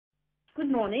Good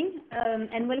morning,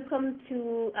 and welcome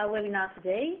to our webinar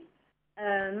today.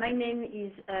 My name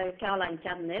is Caroline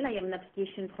Cardinal. I am an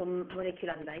application from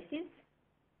Molecular Devices,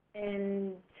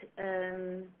 and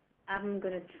I'm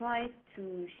going to try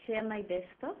to share my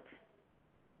desktop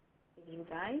with you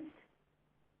guys.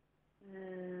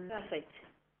 Perfect.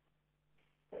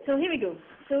 So here we go.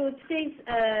 So today's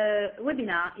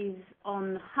webinar is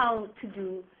on how to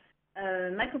do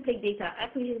microplate data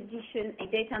acquisition and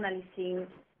data analysis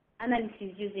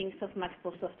using SoftMax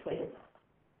Pro software.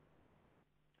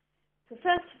 So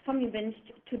first, from your bench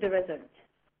to the result.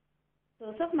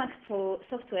 So SoftMax Pro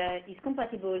software is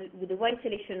compatible with a wide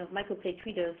selection of microplate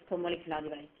readers for molecular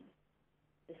devices.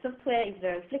 The software is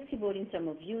very flexible in terms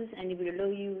of use, and it will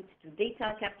allow you to do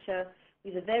data capture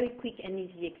with a very quick and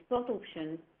easy export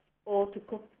option, or to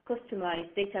customize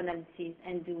data analysis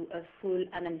and do a full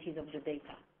analysis of the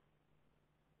data.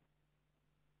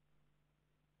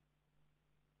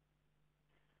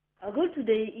 Our goal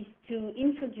today is to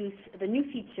introduce the new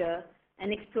feature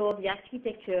and explore the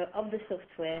architecture of the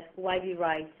software while we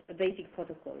write a basic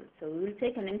protocol. So we will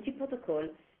take an empty protocol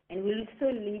and we will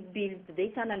solely build the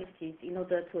data analysis in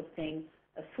order to obtain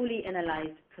a fully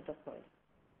analyzed protocol.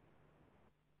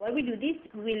 While we do this,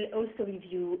 we will also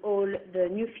review all the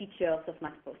new features of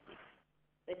SoftMax Pro 6.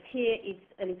 But here it's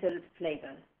a little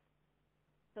flavor.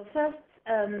 So first,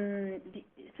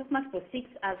 SoftMax Pro 6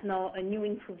 has now a new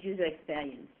improved user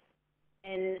experience.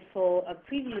 And for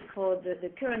the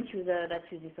current user that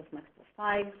uses SoftMax Pro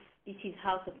 5, this is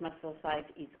how SoftMax Pro 5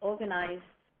 is organized.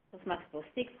 SoftMax Pro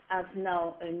 6 has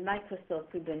now a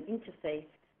Microsoft ribbon interface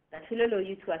that will allow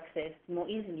you to access more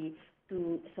easily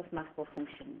to SoftMax Pro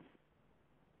functions.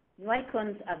 New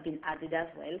icons have been added as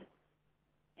well,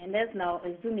 and there's now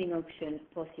a zooming option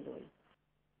possible.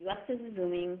 You access the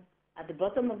zooming at the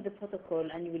bottom of the protocol,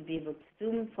 and you will be able to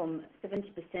zoom from 70%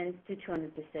 to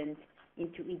 200%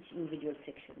 into each individual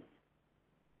section.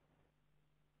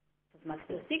 SoftMax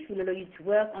Pro 6 will allow you to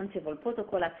work on several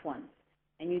protocols at once,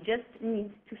 and you just need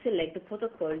to select the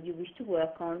protocol you wish to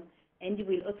work on, and you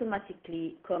will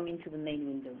automatically come into the main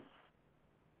window.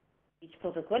 Each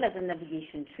protocol has a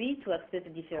navigation tree to access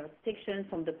the different sections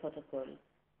from the protocol.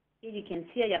 Here you can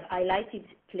see I have highlighted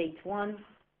plate 1,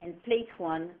 and plate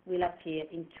 1 will appear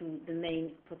into the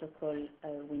main protocol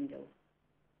window.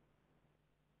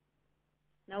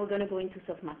 Now we're going to go into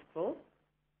SoftMax Pro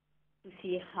to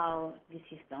see how this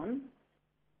is done.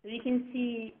 So you can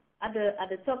see at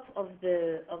the top of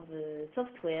the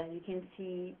software, you can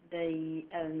see the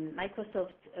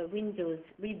Microsoft Windows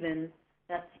ribbon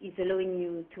that is allowing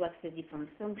you to access different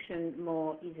functions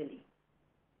more easily.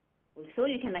 Also,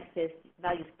 you can access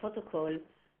various protocols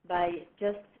by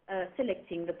just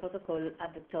selecting the protocol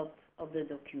at the top of the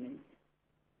document.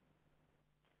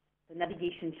 The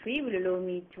navigation tree will allow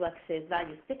me to access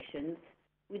various sections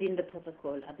within the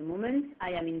protocol. At the moment,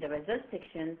 I am in the results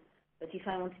section, but if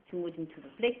I wanted to move into the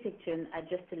plate section, I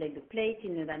just select the plate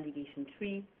in the navigation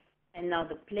tree, and now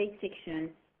the plate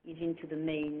section is into the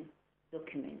main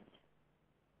document.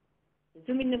 The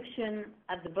zoom in option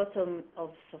at the bottom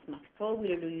of SoftMax Pro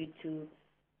will allow you to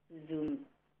zoom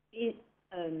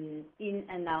in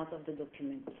and out of the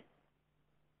document.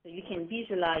 So you can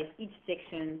visualize each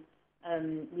section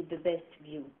with the best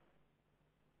view.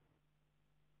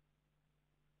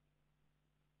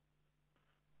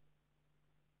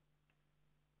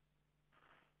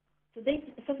 So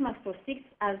SoftMax Pro 6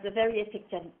 has a very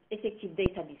effective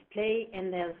data display,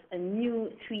 and there's a new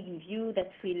 3D view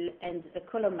that will, and a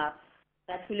color map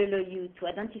that will allow you to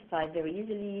identify very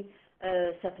easily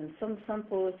certain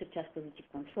samples, such as positive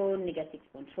control, negative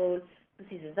control, to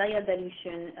see the dye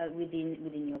dilution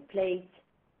within your plate,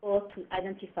 or to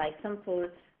identify samples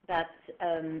that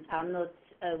are not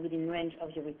within range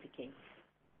of your replicate.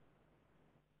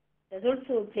 There's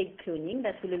also plate cloning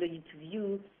that will allow you to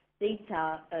view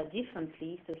data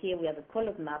differently. So here we have a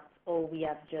color map, or we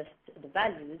have just the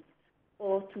values,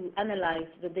 or to analyze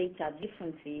the data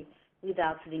differently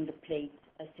without reading the plate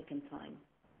a second time.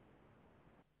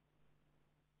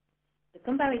 The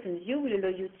comparison view will allow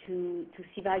you to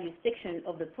see various sections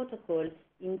of the protocol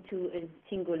into a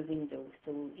single window.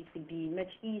 So it will be much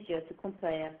easier to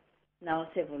compare now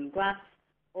several graphs,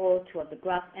 or to have the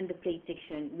graph and the plate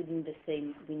section within the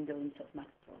same window in SoftMax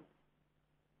Pro.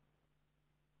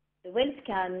 The well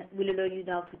scan will allow you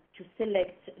now to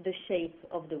select the shape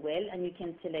of the well, and you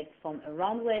can select from a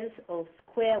round wells or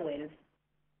square wells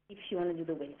if you want to do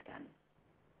the well scan.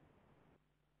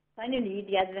 Finally,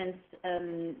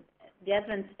 the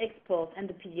advanced export and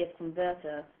the PDF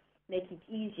converter make it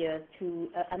easier to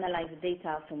analyze the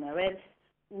data somewhere else,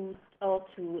 or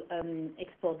to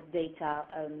export data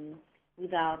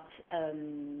without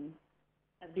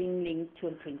being linked to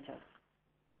a printer.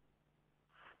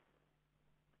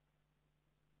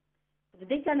 For the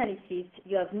data analysis,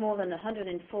 you have more than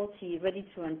 140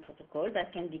 ready-to-run protocols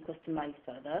that can be customized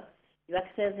further. You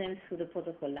access them through the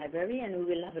protocol library, and we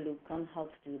will have a look on how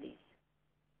to do this.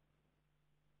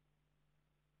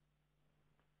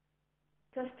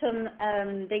 Custom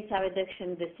data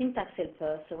reduction, the syntax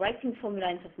helper. So writing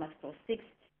formula in SoftMax Pro 6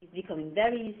 is becoming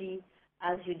very easy,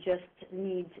 as you just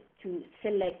need to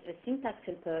select a syntax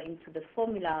helper into the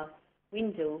formula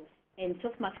window, and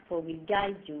SoftMax Pro will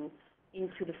guide you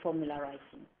into the formula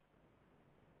writing.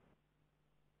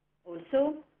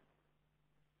 Also,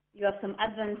 you have some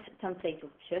advanced template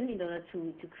option in order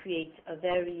to create a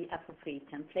very appropriate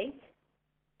template,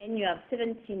 and you have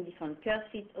 17 different curve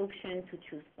fit options to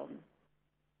choose from.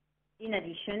 In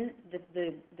addition,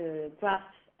 the graph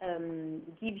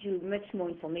gives you much more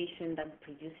information than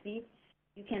previously.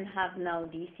 You can have now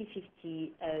the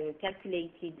EC50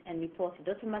 calculated and reported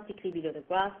automatically below the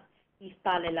graph if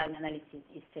parallel line analysis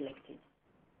is selected.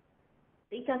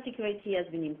 Data security has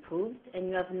been improved, and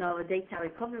you have now a data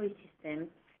recovery system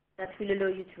that will allow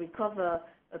you to recover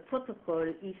a protocol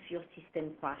if your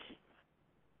system crashes.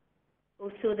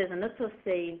 Also, there's an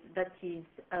autosave that is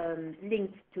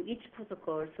linked to each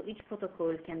protocol, so each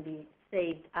protocol can be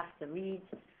saved after read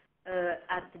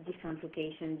at a different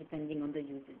location depending on the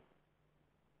user.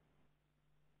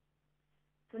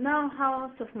 So now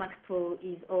how SoftMax Pro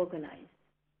is organized.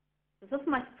 So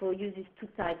SoftMax Pro uses two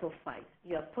types of files.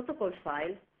 You have protocol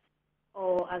files,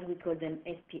 or as we call them,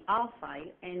 SPR file,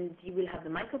 and you will have the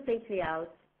microplate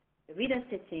layout, the reader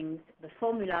settings, the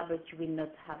formula, but you will not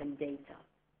have any data.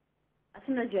 As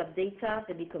soon as you have data,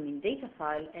 they become in data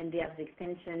file, and they have the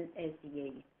extension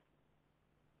SDA.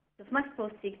 SoftMax Pro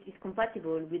 6 is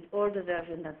compatible with all the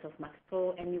versions of SoftMax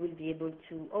Pro, and you will be able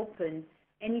to open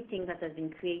anything that has been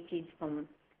created from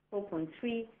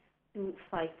 4.3 to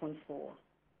 5.4.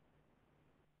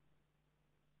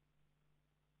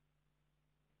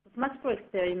 SoftMax Pro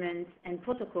experiments and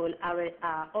protocol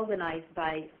are organized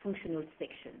by functional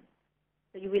section.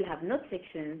 So you will have node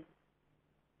section,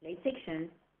 late section,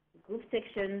 group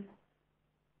section,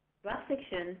 graph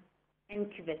section, and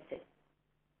cuvette set.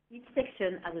 Each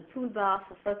section has a toolbar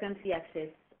for frequently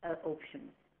accessed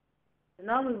options. So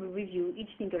now we will review each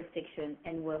single section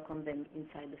and work on them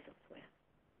inside the software.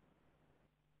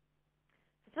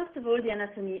 So first of all, the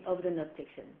anatomy of the node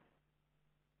section.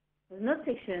 The node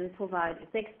section provides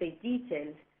text-based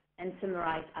details and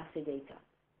summarize assay data.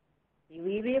 You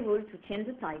will be able to change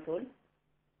the title.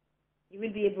 You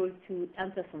will be able to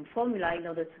enter some formula in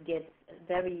order to get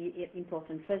very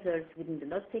important results within the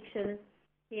node section.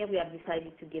 Here we have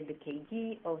decided to get the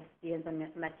KD of the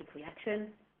enzymatic reaction,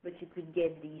 but you could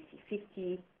get the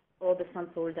EC50 or the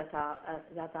samples that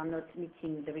are not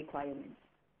meeting the requirements.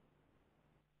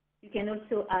 You can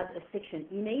also add a section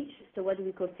image. So what do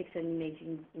we call section image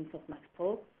in SoftMax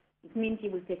Pro? It means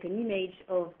it will take an image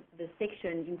of the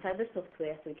section inside the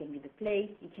software, so it can be the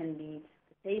plate, it can be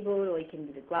the table, or it can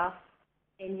be the graph,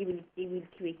 and it will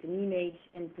create an image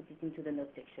and put it into the node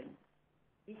section.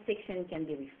 This section can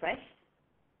be refreshed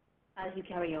as you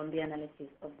carry on the analysis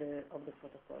of the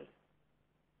protocol.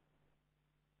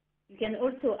 You can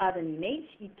also add an image.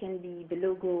 It can be the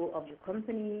logo of your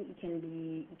company, it can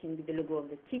be the logo of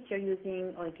the kit you're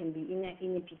using, or it can be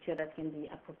in a picture that can be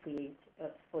appropriate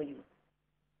for you.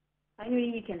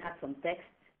 Finally, you can add some text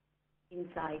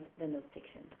inside the node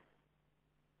section.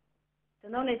 So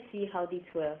now let's see how this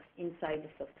works inside the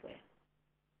software.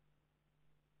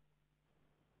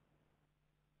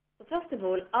 So first of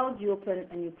all, how do you open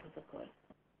a new protocol?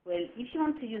 Well, if you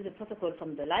want to use the protocol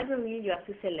from the library, you have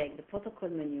to select the protocol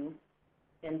menu,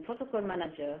 then protocol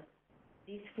manager.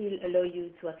 This will allow you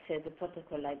to access the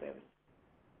protocol library.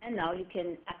 And now you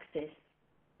can access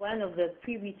one of the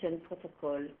pre-written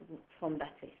protocols from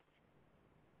that list.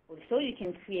 Also, you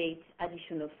can create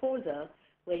additional folders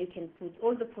where you can put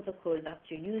all the protocols that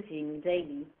you're using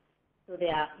daily, so they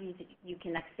are easy, you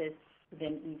can access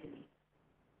them easily.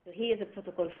 So here is a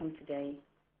protocol from today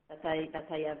that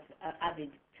I have added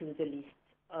to the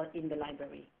list in the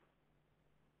library.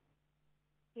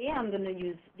 Here I'm going to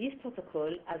use this protocol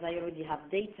as I already have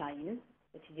data in,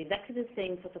 which is exactly the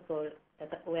same protocol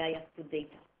where I have put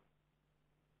data.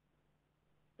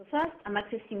 So first, I'm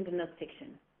accessing the node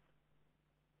section.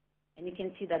 And you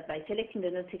can see that by selecting the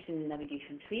node section in the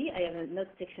navigation tree, I have a node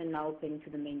section now open to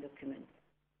the main document.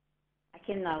 I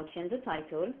can now change the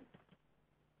title,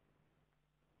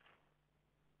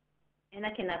 and I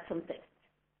can add some text.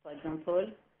 For example,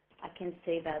 I can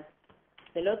say that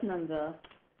the lot number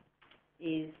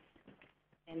is,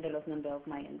 and the lot number of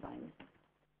my enzyme.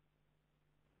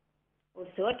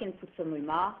 Also, I can put some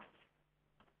remarks,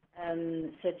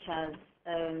 such as,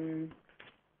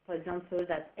 for example,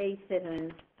 that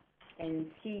A7 and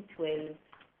C12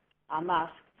 are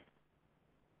masked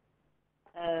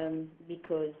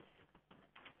because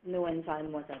no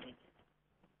enzyme was added.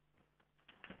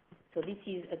 So this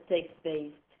is a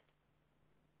text-based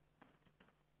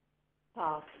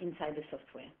part inside the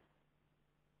software.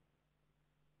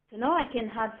 So now I can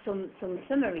add some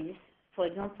summaries. For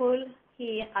example,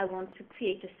 here I want to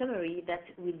create a summary that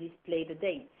will display the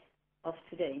date of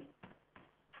today.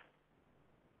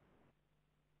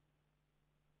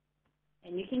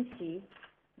 And you can see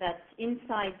that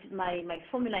inside my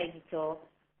formula editor,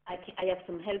 I have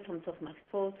some help from SoftMax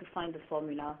Pro to find the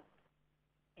formula.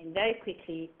 And very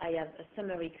quickly, I have a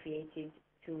summary created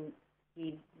to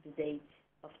give the date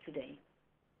of today.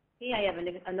 Here I have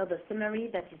another summary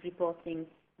that is reporting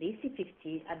the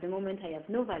EC50. At the moment, I have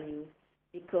no value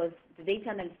because the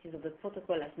data analysis of the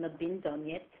protocol has not been done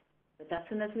yet. But as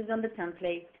soon as we've done the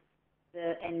template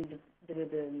and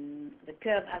the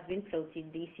curve has been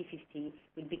plotted, the EC50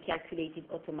 will be calculated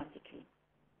automatically.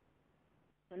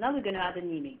 So now we're going to add an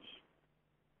image.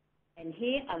 And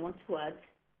here I want to add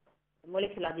the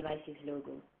molecular devices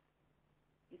logo.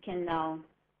 You can now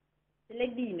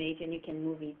select the image and you can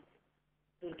move it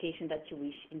to the location that you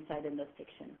wish inside the note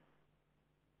section.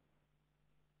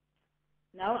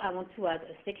 Now I want to add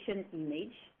a section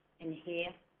image, and here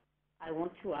I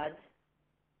want to add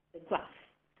the graph.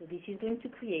 So this is going to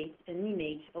create an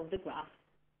image of the graph.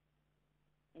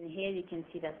 And here you can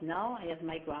see that now I have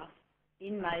my graph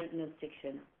in my note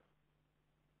section.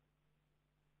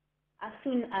 As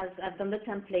soon as I've done the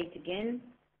template again,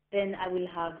 then I will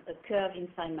have a curve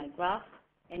inside my graph,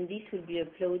 and this will be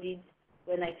uploaded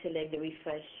when I select the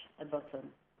refresh button.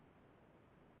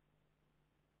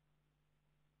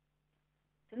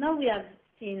 So now we have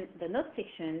seen the note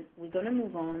section, we're going to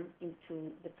move on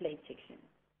into the plate section.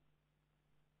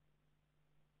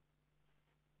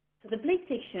 So the plate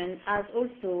section has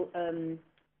also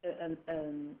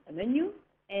a menu,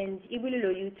 and it will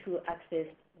allow you to access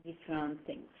different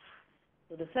things.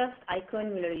 So the first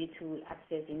icon will allow you to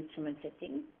access the instrument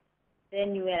settings.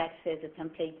 Then you will access the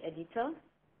template editor.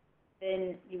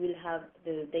 Then you will have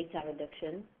the data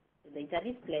reduction, the data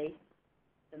display,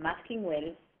 the masking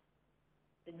wells,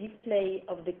 the display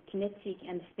of the kinetic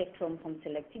and spectrum from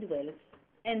selected wells,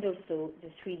 and also the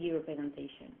 3D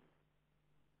representation.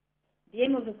 The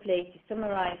aim of the plate is to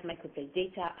summarize microplate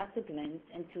data at a glance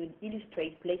and to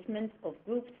illustrate placement of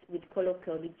groups with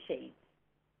color-coded shades.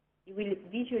 You will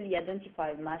visually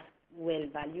identify mask well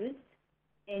values,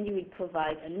 and you will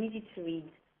provide an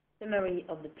easy-to-read summary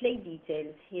of the plate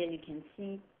details. Here you can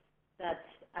see that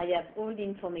I have all the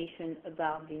information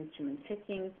about the instrument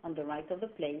settings on the right of the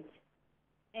plate,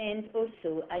 and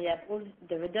also I have all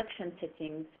the reduction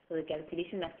settings for the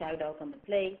calculation I've carried out on the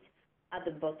plate at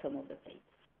the bottom of the plate.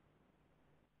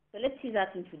 So let's see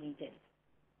that into detail.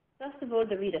 First of all,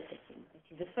 the reader setting. This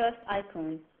is the first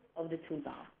icon of the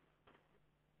toolbar.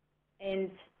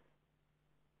 And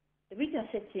the reader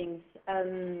settings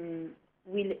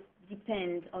will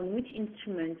depend on which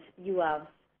instrument you have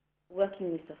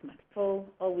working with SoftMax Pro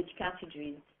or which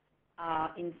cartridges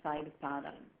are inside the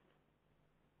paradigm.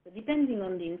 So depending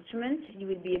on the instrument, you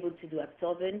will be able to do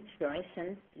absorbance,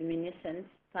 fluorescence, luminescence,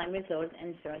 time result,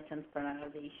 and fluorescence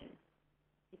polarization.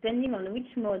 Depending on which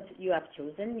mode you have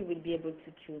chosen, you will be able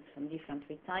to choose from different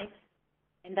read types,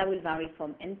 and that will vary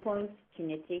from endpoint,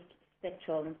 kinetic,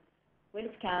 spectrum, well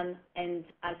scan, and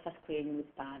alpha squaring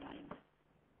with paradigm.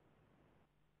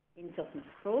 In SoftMax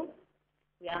Pro,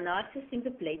 we are now accessing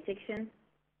the plate section,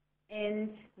 and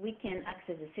we can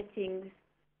access the settings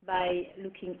by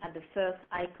looking at the first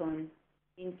icon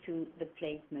into the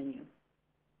plate menu.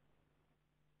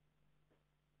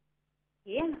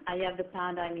 Here, I have the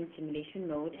paradigm in simulation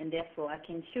mode, and therefore I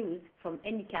can choose from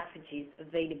any cartridges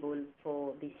available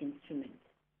for this instrument.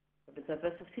 For the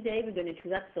purpose of today, we're going to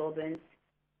choose absorbance.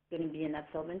 It's going to be an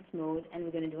absorbance mode, and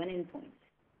we're going to do an endpoint.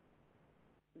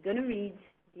 We're going to read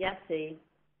the assay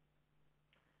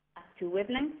at 2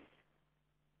 wavelengths.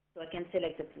 So I can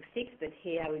select up to 6, but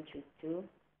here I will choose 2.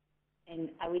 And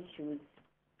I will choose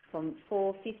from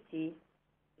 450 to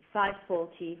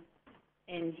 540.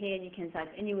 And here you can type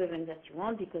any wavelength that you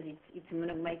want because it's a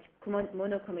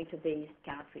monochromator-based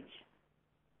cartridge.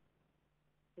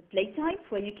 The plate type,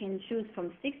 where you can choose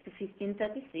from 6 to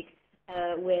 1536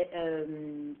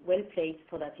 well plates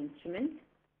for that instrument.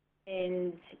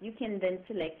 And you can then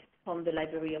select from the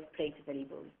library of plates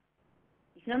available.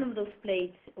 If none of those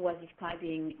plates was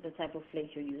describing the type of plate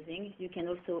you're using, you can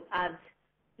also add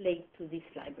plate to this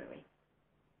library.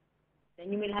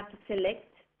 Then you will have to select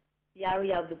the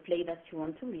area of the plate that you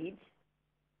want to read,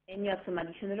 and you have some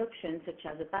additional options such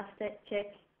as the pass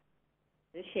check,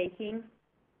 the shaking,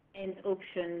 and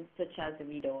options such as the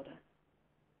read order.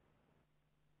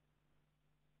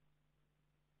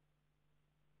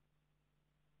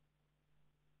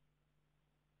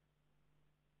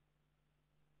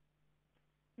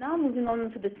 Now moving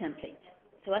on to the template.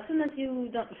 So as soon as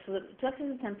to access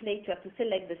the template, you have to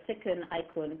select the second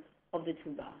icon of the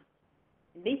toolbar.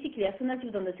 And basically, as soon as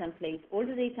you've done the template, all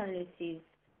the data analysis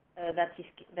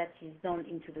that is done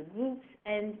into the groups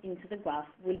and into the graph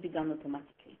will be done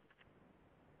automatically.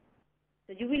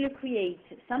 So you will create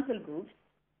sample groups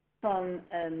from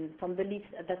the list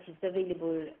that is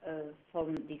available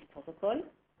from this protocol.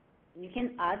 You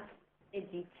can add,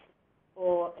 edit,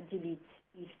 or delete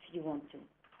if you want to.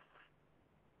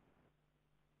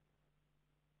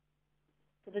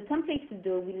 So the template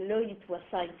window will allow you to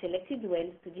assign selected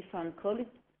wells to different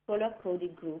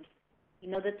color-coded groups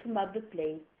in order to map the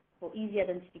plate for easy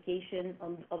identification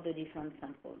of the different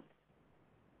samples.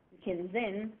 You can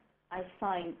then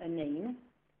assign a name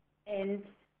and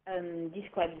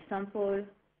describe the sample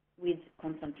with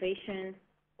concentration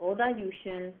or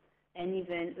dilution and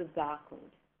even a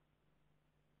barcode.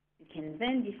 You can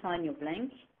then define your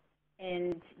blank,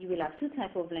 and you will have two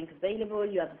types of blank available.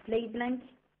 You have a plate blank,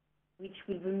 which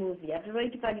will remove the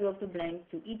average value of the blank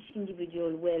to each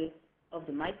individual well of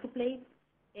the microplate,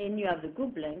 and you have the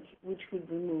group blank, which will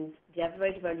remove the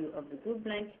average value of the group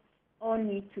blank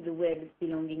only to the wells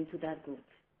belonging to that group.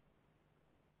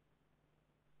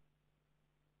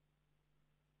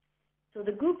 So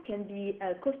the group can be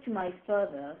customized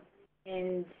further,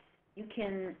 and you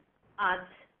can add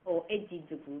or edit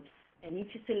the groups. And if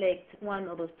you select one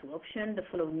of those two options, the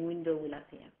following window will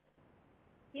appear.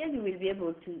 Here you will be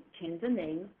able to change the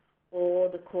name or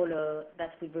the color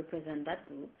that will represent that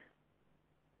group.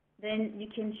 Then you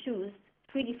can choose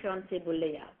 3 different table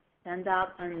layouts: standard,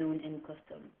 unknown, and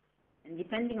custom. And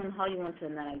depending on how you want to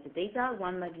analyze the data,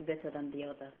 one might be better than the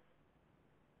other.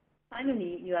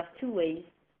 Finally, you have 2 ways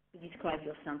to describe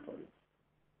your samples.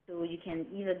 So you can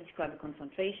either describe a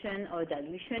concentration or a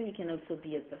dilution. It can also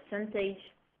be a percentage,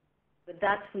 but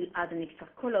that will add an extra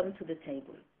column to the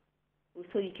table.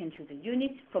 Also, you can choose a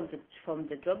unit from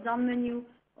the drop-down menu,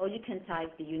 or you can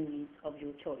type the unit of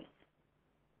your choice.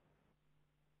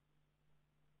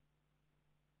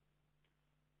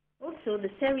 Also, the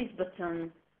series button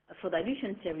for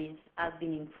dilution series has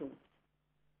been improved.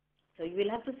 So you will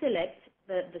have to select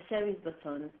the series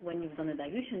button when you've done a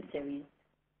dilution series,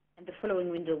 and the following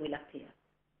window will appear.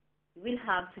 You will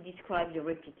have to describe your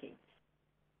replicates.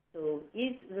 So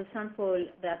is the sample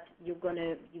that you're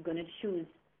gonna choose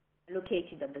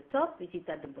located at the top? Is it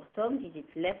at the bottom? Is it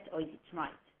left or is it right?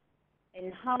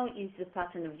 And how is the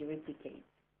pattern of your replicates?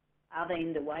 Are they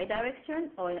in the Y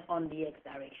direction or on the X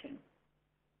direction?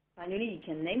 Finally, you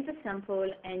can name the sample,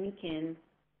 and you can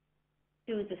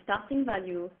choose the starting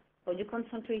value for your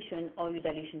concentration or your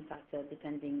dilution factor,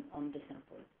 depending on the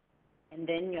sample. And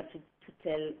then you have to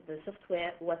tell the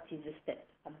software what is the step.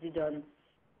 Have you done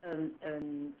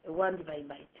 1 divided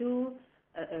by 2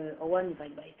 or 1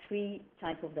 divided by 3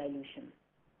 type of dilution.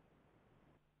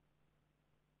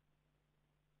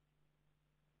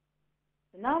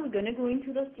 So now we're going to go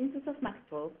into SoftMax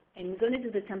Pro, and we're going to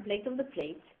do the template of the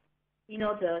plate in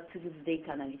order to do the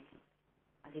data analysis.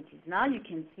 As it is now, you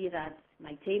can see that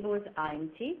my tables are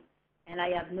empty, and I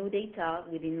have no data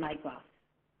within my graph.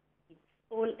 It's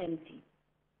all empty.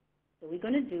 So we're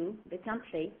going to do the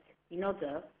template in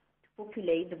order to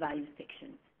populate the value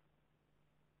sections.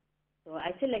 So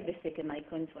I select the second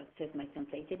icon to access my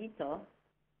template editor,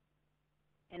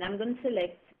 and I'm going to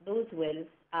select those wells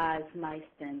as my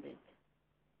standard.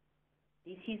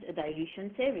 This is a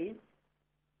dilution series,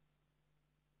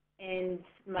 and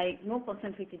my more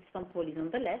concentrated sample is on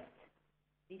the left.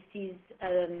 This is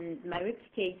my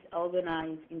replicates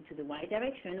organized into the Y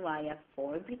direction, where I have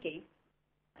 4 replicates.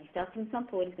 My starting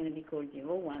sample is going to be called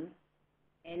 0.1,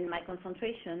 and my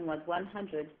concentration was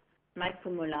 100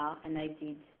 micromolar, and I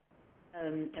did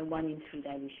a 1-in-3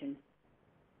 dilution.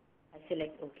 I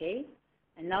select OK,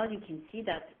 and now you can see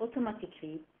that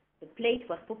automatically the plate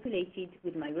was populated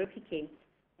with my replicates,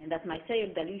 and that my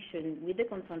serial dilution with the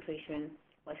concentration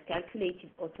was calculated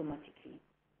automatically.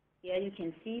 Here you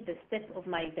can see the step of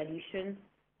my dilution,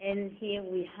 and here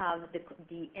we have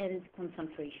the end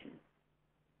concentration,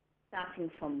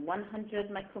 starting from 100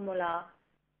 micromolar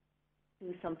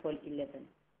to sample 11.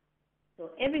 So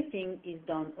everything is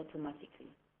done automatically.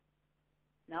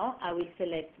 Now I will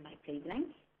select my plate blank,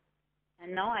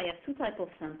 and now I have 2 types of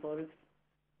samples.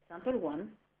 Sample 1,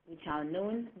 which are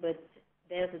known, but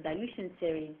there's a dilution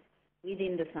series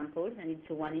within the samples, and it's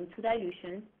a 1:2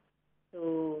 dilution.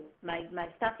 So my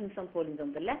starting sample is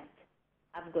on the left.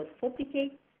 I've got 4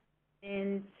 picates,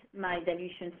 and my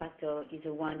dilution factor is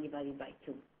a 1 divided by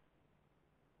 2.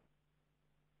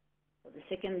 For the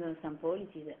second sample, it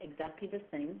is exactly the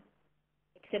same,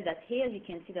 except that here you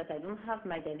can see that I don't have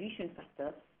my dilution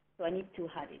factor, so I need to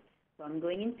add it. So I'm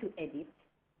going into Edit,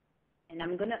 and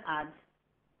I'm going to add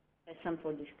a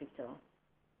sample descriptor.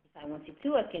 If I wanted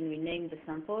to, I can rename the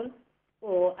sample,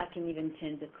 or I can even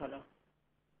change the color.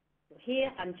 So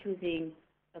here I'm choosing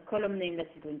a column name that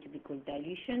is going to be called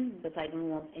dilution, but I don't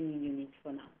want any units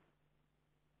for now.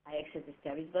 I access the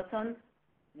series button,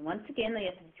 and once again I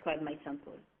have to describe my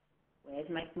sample. Whereas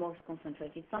my most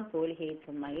concentrated sample, here it's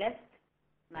on my left,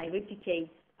 my replicates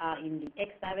are in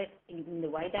the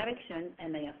Y direction,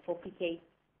 and I have 4 picates,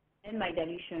 and my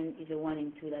dilution is a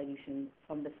 1:2 dilution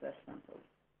from the first sample.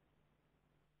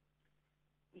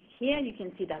 Here you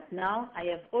can see that now I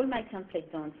have all my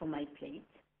templates done for my plate,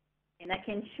 and I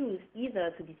can choose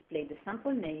either to display the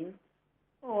sample name,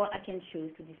 or I can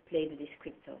choose to display the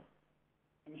descriptor.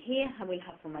 And here I will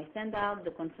have for my standard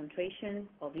the concentration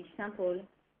of each sample,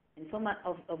 and for my,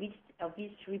 of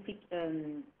each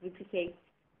replicate,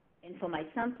 and for my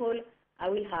sample, I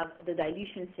will have the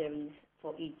dilution series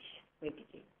for each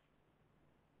replicate.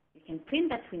 You can print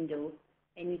that window,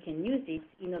 and you can use it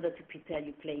in order to prepare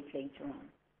your plate later on.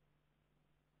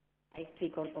 I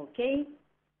click on OK,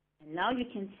 and now you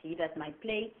can see that my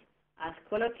plate has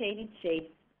color-coded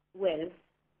shaped wells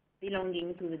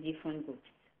belonging to the different groups.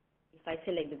 If I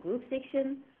select the group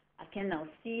section, I can now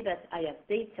see that I have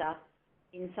data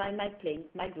inside my plate,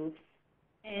 my groups,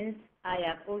 and I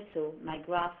have also my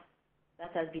graph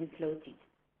that has been plotted.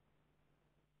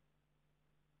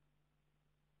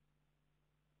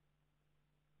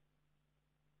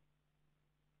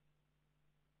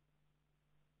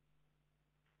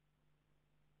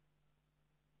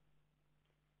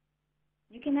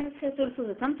 You can access also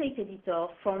the template editor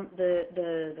from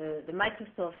the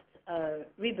Microsoft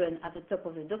ribbon at the top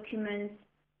of the document,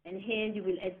 and here you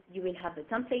will have the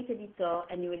template editor,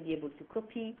 and you will be able to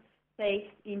copy,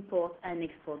 paste, import, and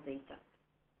export data.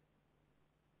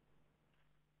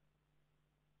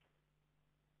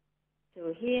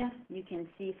 So here you can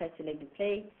see if I select the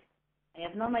plate, I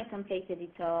have now my template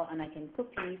editor, and I can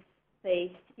copy,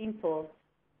 paste, import,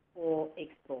 or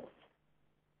export.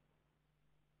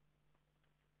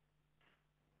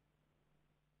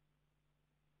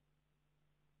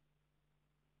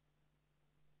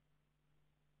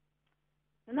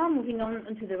 So now moving on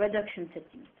to the reduction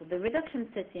setting. So the reduction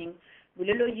setting will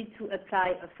allow you to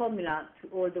apply a formula to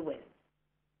all the wells.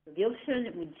 So the option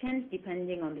will change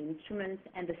depending on the instrument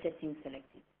and the setting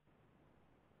selected.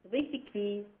 So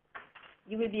basically,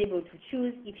 you will be able to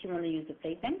choose if you want to use the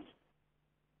plate bench.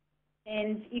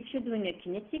 And if you're doing a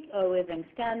kinetic or a wavelength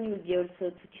scan, you will be also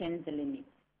to change the limit.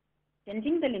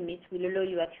 Changing the limit will allow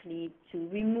you actually to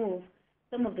remove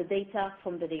some of the data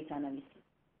from the data analysis.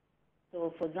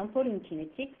 So for example, in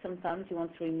kinetic, sometimes you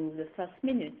want to remove the first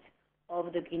minute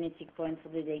of the kinetic points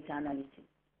of the data analysis.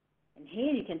 And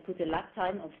here you can put a lag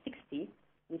time of 60,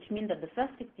 which means that the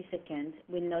first 60 seconds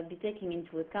will not be taken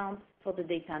into account for the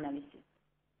data analysis.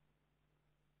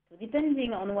 So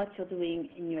depending on what you're doing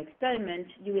in your experiment,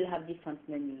 you will have different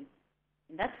menus.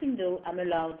 In that window, I'm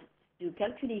allowed to do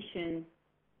calculation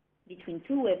between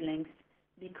 2 wavelengths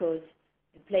because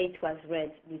the plate was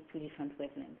read with 2 different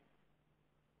wavelengths.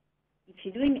 If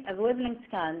you're doing a wavelength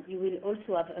scan, you will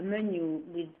also have a menu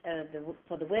with,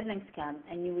 for the wavelength scan,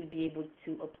 and you will be able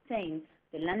to obtain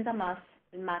the lambda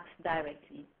max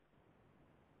directly.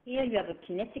 Here you have a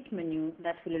kinetic menu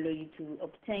that will allow you to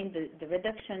obtain the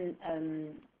reduction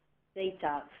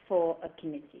data for a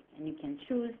kinetic, and you can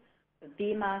choose a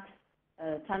Bmax,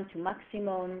 time to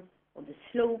maximum, or the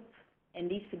slope, and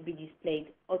this will be displayed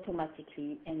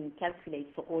automatically and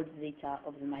calculate for all the data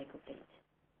of the microplate.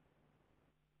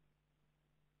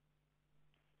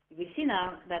 You will see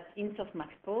now that in SoftMax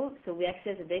Pro, so we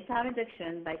access the data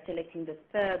reduction by selecting the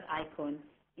third icon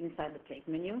inside the plate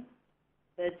menu.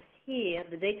 But here,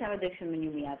 the data reduction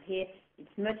menu we have here,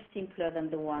 it's much simpler than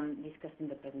the one discussed in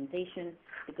the presentation,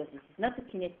 because this is not a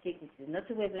kinetic, this is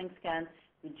not a wavelength scan.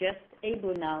 We're just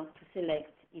able now to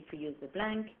select if we use the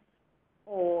blank,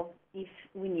 or if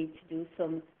we need to do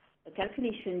some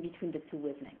calculation between the 2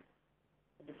 wavelengths.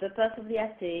 For the purpose of the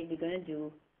assay, we're going to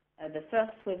do the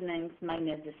first wavelength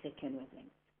minus the second wavelength.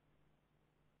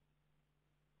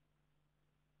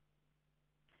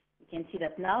 You can see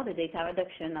that now the data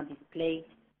reduction are displayed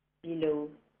below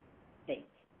plate,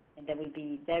 and that will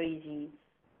be very easy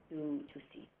to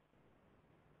see.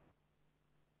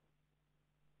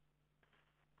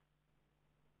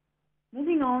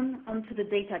 Moving on onto the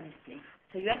data display.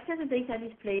 So you access the data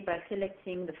display by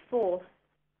selecting the fourth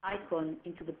icon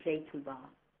into the plate toolbar.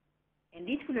 And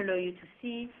this will allow you to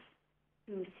see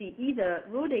either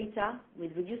raw data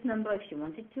with reduced number if you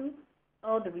wanted to,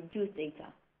 or the reduced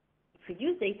data. If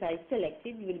reduced data is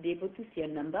selected, you will be able to see a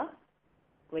number,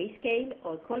 grayscale,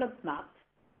 or color map,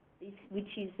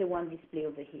 which is the one displayed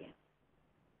over here.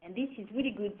 And this is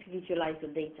really good to visualize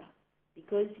your data,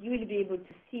 because you will be able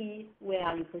to see where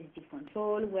are your positive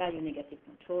control, where are your negative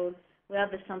control, where are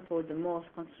the samples the most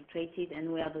concentrated,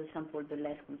 and where are the samples the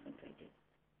less concentrated.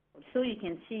 Also, you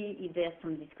can see if there's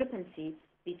some discrepancy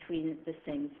between the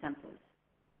same samples.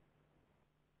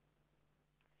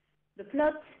 The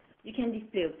plot, you can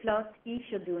display a plot if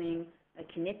you're doing a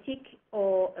kinetic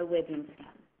or a wavelength scan.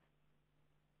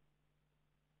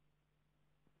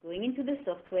 Going into the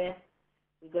software,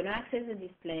 we're going to access the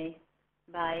display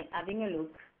by having a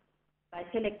look, by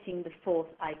selecting the fourth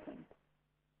icon.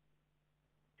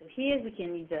 So here we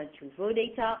can either choose raw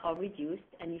data or reduced,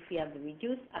 and if we have the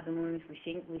reduced, at the moment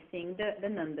we're seeing the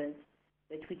numbers,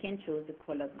 but we can choose the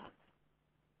colored map.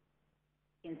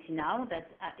 You can see now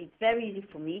that it's very easy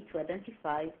for me to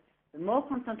identify the more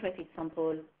concentrated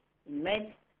sample in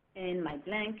red and my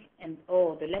blank,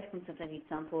 or the less concentrated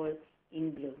sample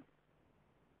in blue.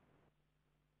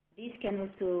 This can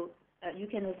also, you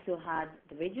can also add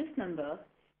the reduced number,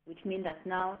 which means that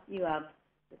now you have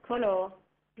the color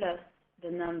plus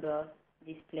the number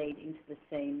displayed into the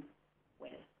same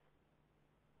well.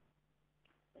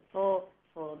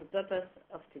 For the purpose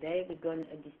of today, we're going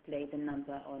to display the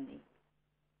number only.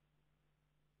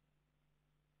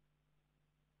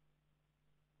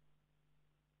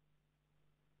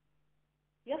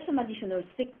 You have some additional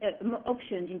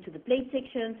options into the plate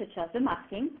section, such as the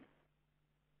masking.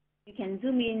 You can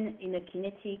zoom in a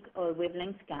kinetic or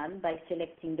wavelength scan by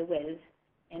selecting the wells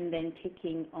and then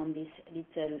clicking on this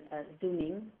little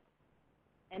zooming.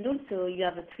 And also, you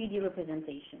have a 3D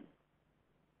representation.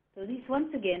 So this, once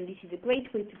again, this is a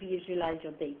great way to visualize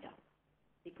your data,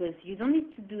 because you don't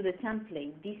need to do the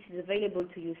template. This is available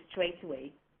to you straight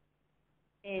away.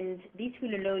 And this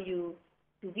will allow you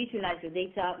to visualize your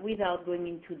data without going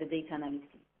into the data analysis.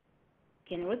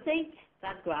 You can rotate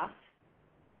that graph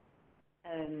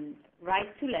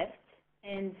right to left,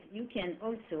 and you can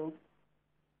also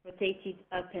rotate it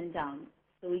up and down.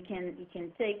 So you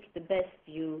can take the best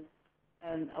view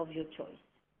of your choice.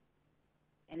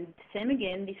 And same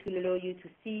again, this will allow you to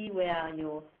see where are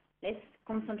your less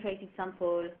concentrated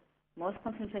sample, most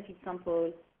concentrated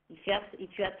sample, if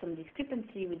you have some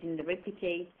discrepancy within the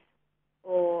replicate,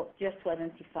 or just to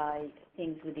identify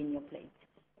things within your plate.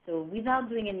 So without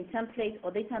doing any template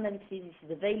or data analysis, this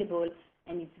is available,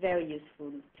 and it's very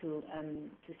useful to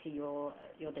see your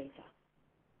data.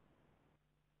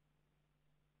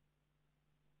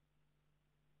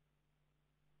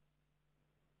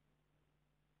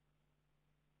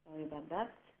 Sorry about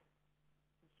that.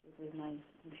 With my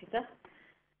computer.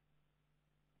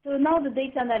 So now the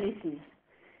data analysis,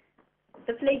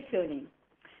 the plate cloning.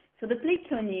 So the plate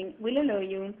cloning will allow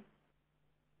you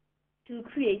to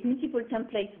create multiple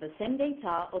templates for the same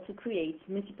data, or to create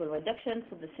multiple reductions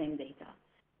for the same data.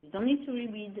 You don't need to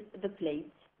reread the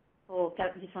plate for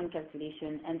different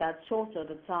calculations, and that shorter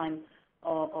the time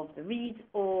of the read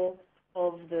or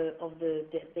of the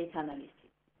data analysis.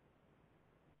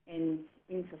 And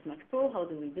in SoftMax Pro, how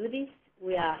do we do this?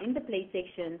 We are in the plate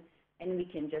section, and we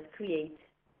can just create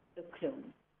a clone.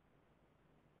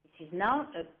 This is now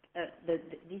the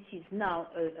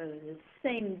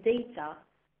same data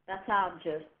that are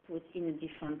just put in a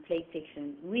different plate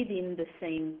section within the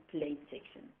same plate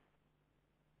section.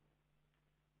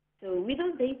 So with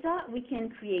those data, we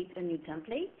can create a new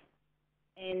template,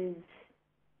 and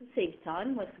to save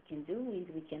time, what we can do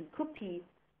is we can copy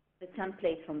the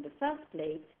template from the first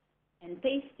plate and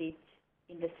paste it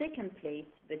in the second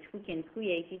plate, but we can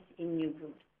create it in new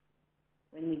groups.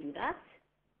 When we do that,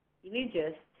 it will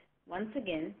just, once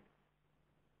again,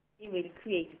 it will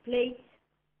create a plate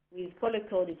with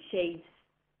color-coded shades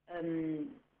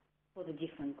for the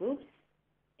different groups,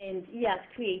 and he has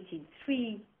created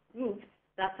 3 groups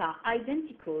that are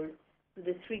identical to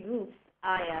the 3 groups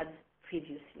I had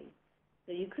previously.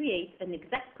 So you create an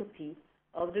exact copy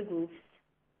of the groups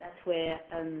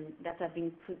that have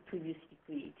been previously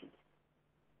created.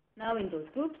 Now in those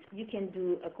groups, you can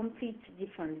do a complete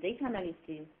different data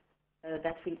analysis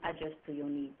that will adjust to your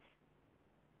needs.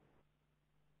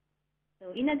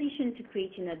 So in addition to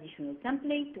creating an additional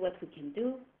template, what we can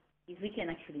do is we can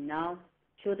actually now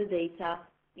show the data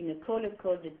in a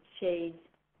color-coded shade,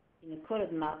 in a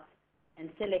colored map, and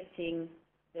selecting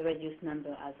the reduced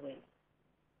number as well.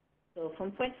 So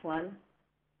from point 1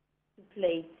 to to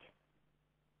plate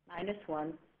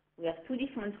 -1, we have two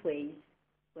different ways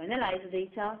to analyze the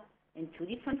data and two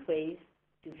different ways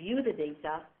to view the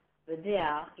data, but they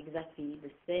are exactly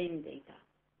the same data.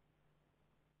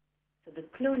 So the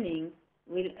cloning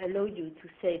will allow you to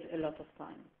save a lot of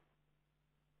time.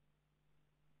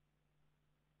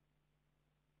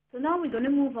 So now we're going to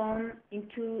move on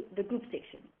into the group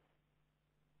section.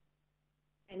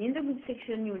 And in the group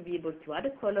section, you will be able to add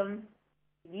a column,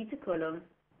 delete a column,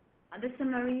 add a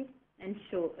summary, and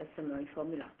show a summary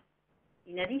formula.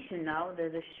 In addition, now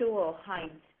there's a show or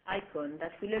hide icon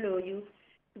that will allow you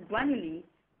to granularly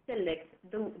select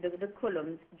the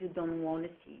columns you don't want to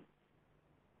see.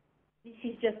 This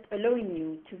is just allowing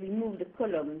you to remove the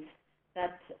columns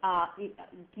that are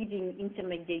giving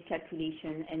intermediate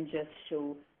calculation and just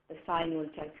show the final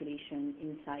calculation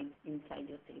inside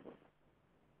your table.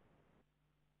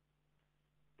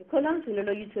 The columns will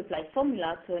allow you to apply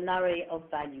formula to an array of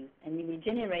values, and you will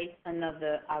generate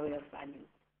another array of values.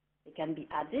 They can be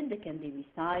added, they can be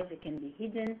resized, they can be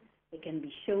hidden, they can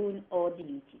be shown or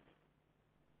deleted.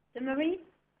 Summary,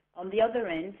 on the other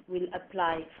end, will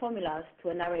apply formulas to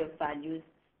an array of values,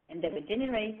 and they will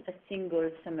generate a single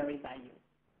summary value.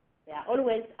 They are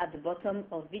always at the bottom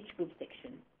of each group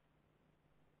section.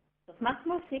 SoftMax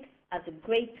Pro 6 has a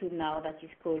great tool now that is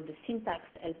called the Syntax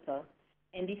Helper,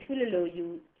 and this will allow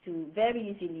you to very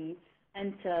easily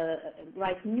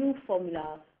write new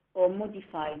formula or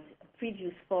modify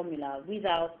previous formula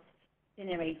without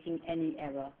generating any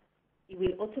error. It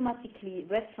will automatically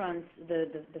reference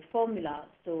the formula,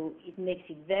 so it makes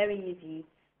it very easy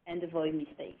and avoid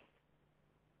mistakes.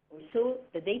 Also,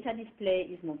 the data display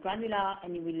is more granular,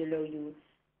 and it will allow you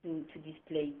to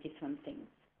display different things.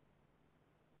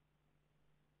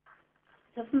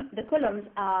 So the columns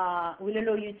will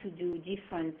allow you to do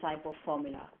different type of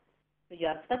formula. So you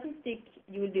have statistics,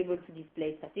 you will be able to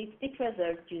display statistic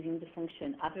results using the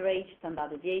function average, standard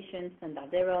deviation,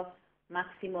 standard error,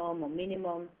 maximum or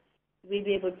minimum. You will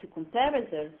be able to compare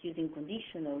results using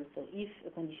conditional. So if a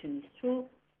condition is true,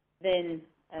 then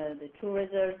the true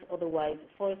result, otherwise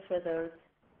false result,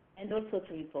 and also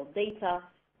to report data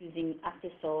using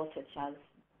accessors such as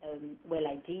well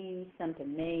ID, sample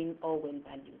name, or well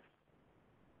values.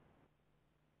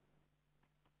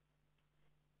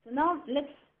 So now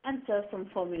let's enter some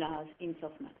formulas in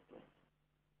SoftMax Pro.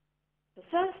 So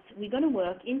first, we're going to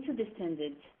work into the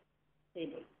standard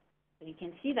table. So you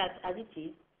can see that as it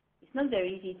is, it's not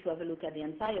very easy to have a look at the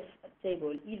entire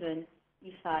table, even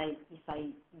if I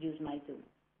use my tool.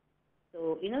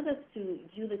 So in order to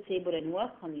view the table and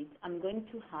work on it, I'm going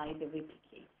to hide the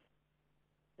replicate.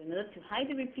 So in order to hide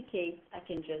the replicate, I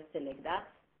can just select that,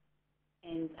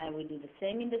 and I will do the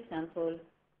same in the sample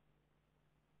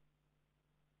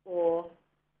or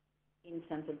in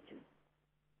sample 2.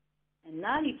 And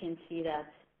now you can see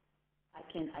that I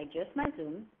can adjust my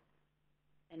zoom,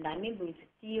 and I'm able to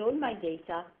see all my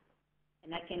data,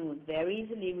 and I can work very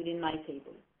easily within my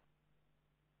table.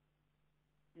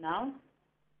 Now,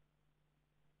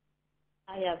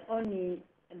 I have only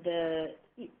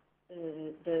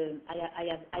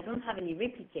I don't have any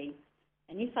replicate,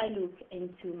 and if I look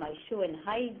into my show and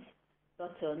hide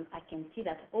button, I can see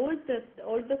that all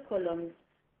the columns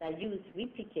that use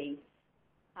replicate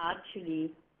are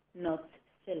actually not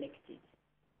selected.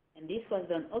 And this was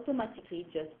done automatically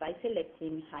just by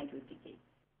selecting hide replicate.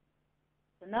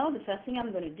 So now the first thing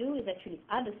I'm going to do is actually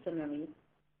add a summary,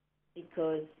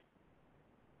 because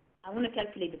I want to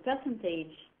calculate the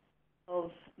percentage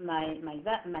of my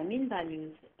mean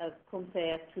values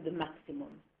compared to the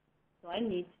maximum. So I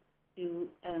need to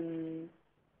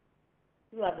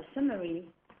have a summary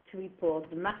to report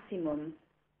the maximum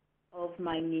of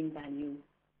my mean value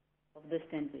of the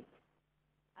standard.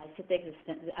 I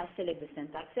select the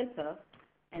syntax helper,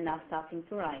 and now starting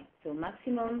to write. So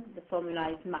maximum, the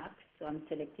formula is max, so I'm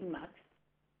selecting max.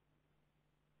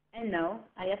 And now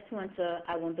I have to enter,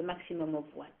 I want the maximum of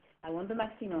what? I want the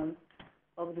maximum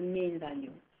of the mean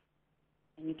value.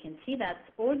 And you can see that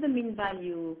all the mean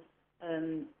value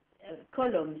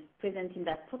columns present in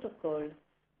that protocol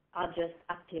are just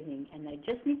appearing, and I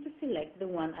just need to select the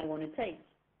one I want to take.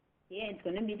 Here it's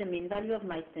going to be the mean value of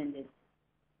my standard.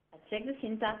 I check the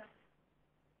syntax,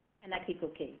 and I click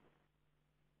OK.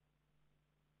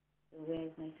 So where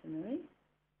is my summary?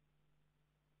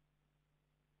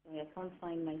 So I can't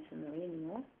find my summary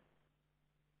anymore.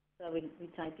 So I will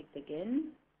retype it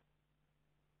again.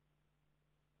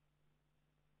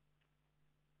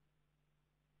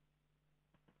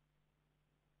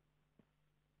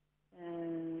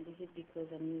 Is it because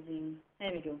I'm using,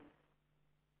 there we go.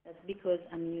 That's because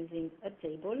I'm using a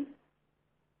table,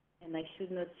 and I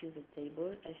should not use a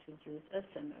table, I should use a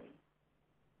summary.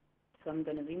 So I'm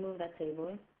going to remove that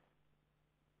table.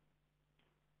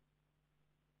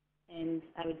 And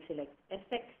I will select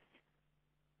FX,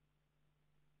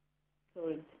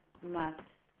 called max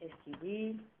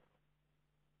std,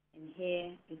 and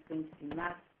here it's going to be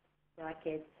max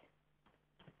bracket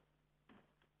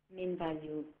mean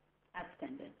value at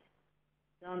standard,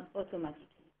 done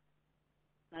automatically.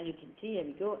 Now you can see, here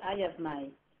we go, I have my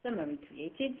summary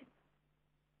created.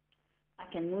 I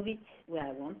can move it where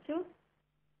I want to.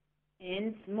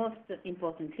 And most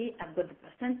importantly, I've got the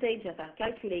percentage that are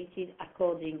calculated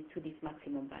according to this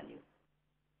maximum value.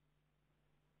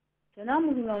 So now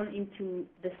moving on into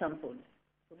the samples.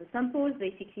 So the samples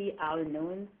basically are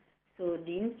unknown. So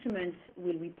the instrument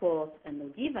will report an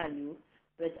OD value,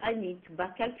 but I need to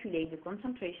back calculate the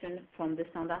concentration from the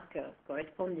standard curve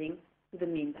corresponding to the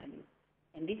mean value.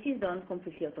 And this is done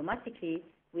completely automatically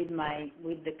with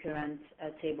the current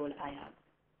table I have.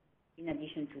 In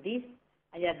addition to this,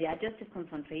 I have the adjusted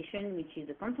concentration, which is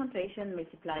the concentration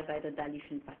multiplied by the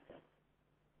dilution factor.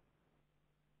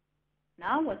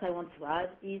 Now what I want to add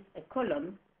is a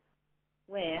column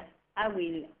where I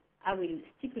will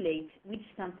stipulate which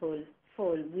samples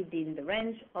fall within the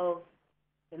range of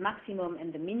the maximum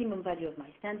and the minimum value of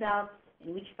my standard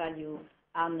and which value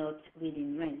are not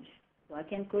within range. So I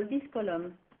can call this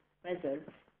column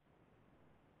results.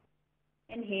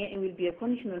 And here it will be a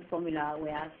conditional formula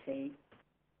where I say,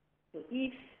 so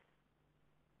if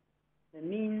the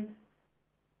mean,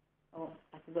 oh,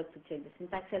 I forgot to check the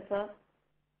syntax helper.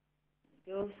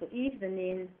 There we go. So if the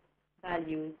mean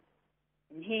value,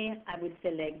 and here I will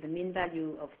select the mean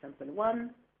value of sample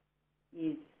 1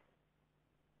 is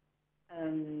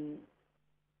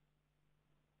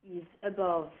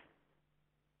above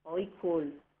or equal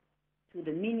to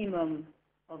the minimum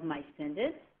of my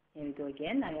standard. Here we go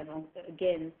again. I have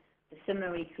again the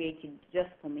summary created just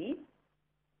for me.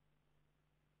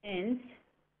 And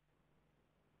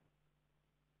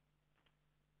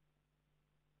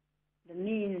the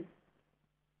mean,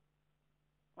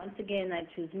 once again, I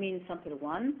choose mean sample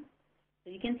 1.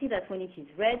 So you can see that when it is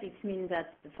red, it means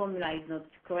that the formula is not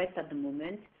correct at the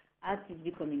moment. As it's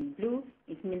becoming blue,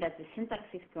 it means that the syntax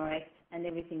is correct and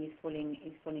everything is falling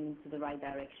into the right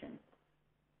direction.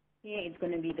 Here it's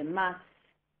going to be the mass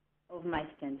of my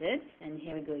standards, and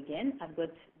here we go again. I've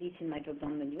got this in my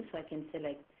drop-down menu, so I can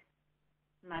select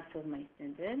mass of my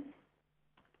standards.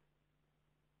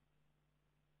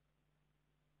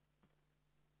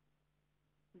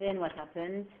 Then what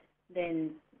happens?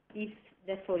 Then if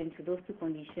they fall into those two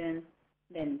conditions,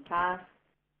 then pass,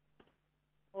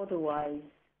 otherwise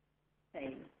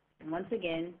fail. And once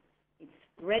again, it's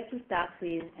red to start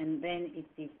with, and then it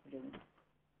is blue.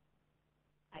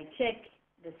 I check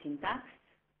the syntax,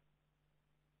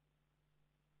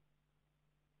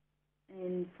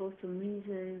 and for some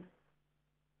reason,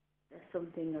 there's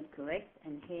something not correct,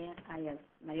 and here I have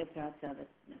my operator that's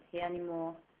not here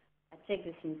anymore. I check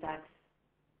the syntax.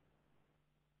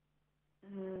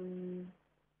 There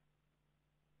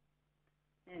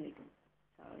we go,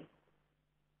 sorry.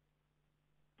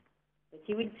 But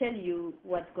he will tell you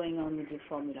what's going on with the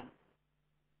formula.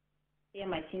 Here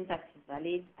my syntax is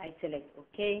valid. I select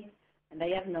OK, and I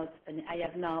have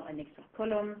now an extra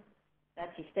column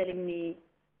that is telling me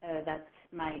that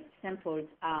my samples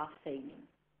are failing.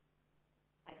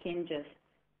 I can just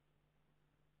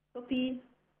copy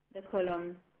the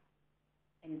column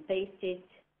and paste it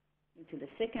into the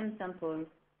second sample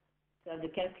to have the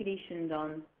calculation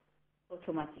done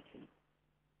automatically.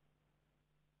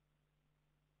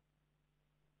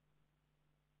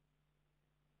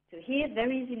 So here,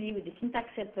 very easily with the syntax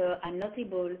helper, I'm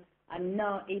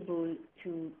now able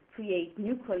to create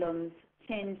new columns,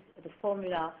 change the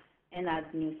formula, and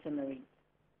add new summary.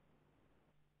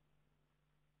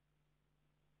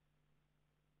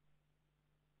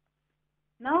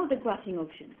 Now the graphing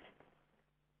options.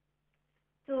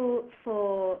 So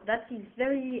that is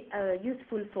very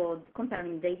useful for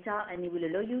comparing data, and it will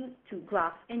allow you to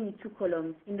graph any two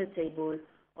columns in the table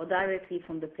or directly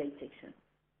from the plate section.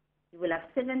 You will have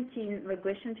 17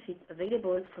 regression fits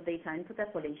available for data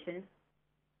interpolation,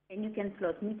 and you can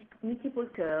plot multiple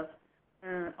curves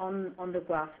on the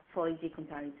graph for easy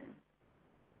comparison.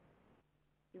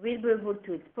 You will be able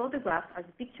to export the graph as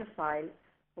a picture file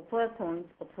for PowerPoint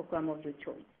or program of your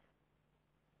choice.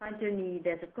 Finally,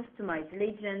 there's a customized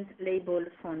legend, label,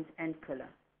 font, and color.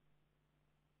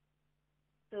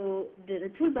 So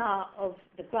the toolbar of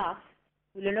the graph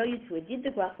will allow you to edit the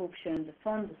graph option, the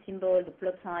font, the symbol, the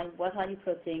plot type, what are you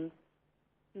plotting,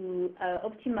 to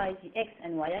optimize the X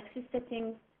and Y axis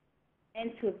settings,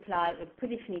 and to apply a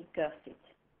predefined curve fit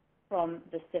from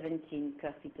the 17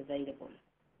 curve fits available.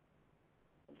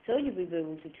 So you will be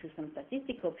able to choose some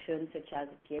statistic options such as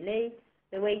the PLA,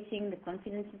 the weighting, the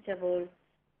confidence interval.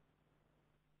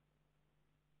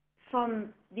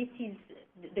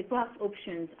 The graph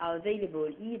options are available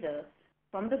either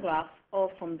from the graph or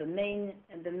from the main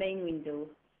window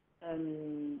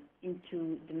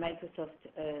into the Microsoft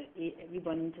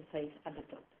ribbon interface at the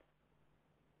top.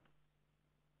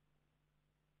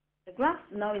 The graph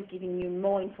now is giving you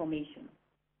more information,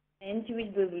 and you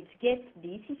will be able to get the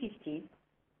EC50.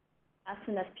 As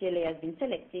soon as PLA has been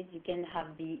selected, you can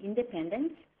have the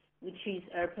independence, which is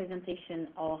a representation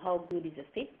of how good is the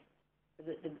fit.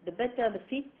 The better the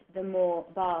fit, the more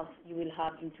bars you will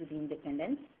have into the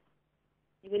independence.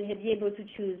 You will be able to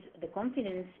choose the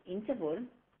confidence interval.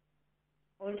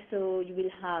 Also, you will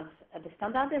have the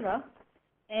standard error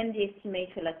and the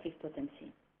estimated relative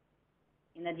potency.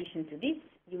 In addition to this,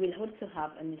 you will also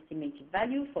have an estimated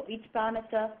value for each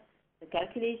parameter, the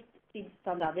calculated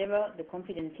standard error, the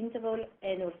confidence interval,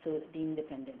 and also the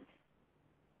independence.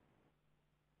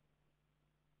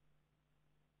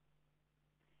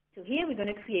 So here we're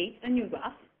going to create a new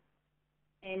graph.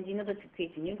 And in order to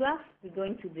create a new graph, we go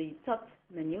into the top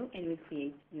menu and we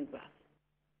create new graph.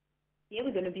 Here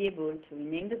we're going to be able to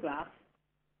rename the graph.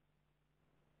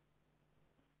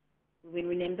 We will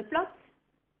rename the plot.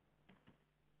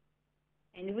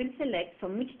 And we'll select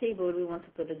from which table we want to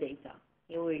put the data.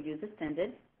 Here we'll use the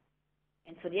standard.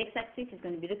 And for the x-axis, it's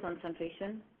going to be the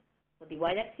concentration. For the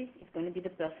y-axis, it's going to be the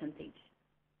percentage.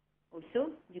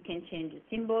 Also, you can change the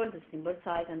symbol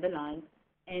size, and the line,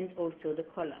 and also the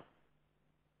color.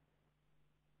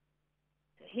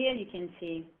 So here you can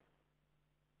see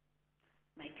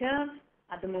my curve.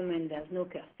 At the moment, there's no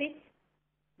curve fit,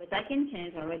 but I can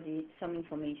change already some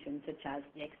information, such as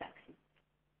the x-axis.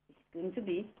 It's going to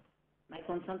be my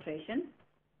concentration.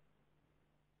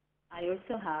 I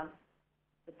also have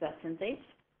the percentage,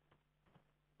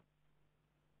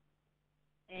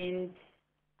 and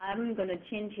I'm going to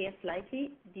change here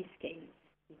slightly the scale,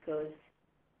 because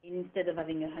instead of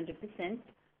having 100%,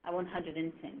 I want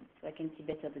 110, so I can see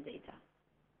better the data.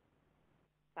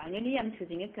 Finally, I'm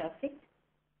choosing a curve fit.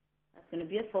 That's going to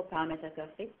be a 4-parameter curve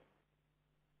fit,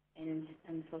 and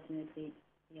unfortunately,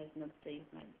 it has not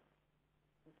saved my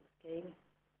auto scale.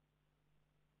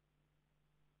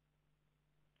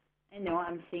 And now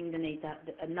I'm seeing the data,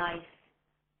 a nice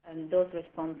dose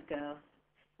response curve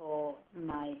for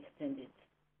my standard.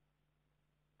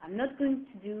 I'm not going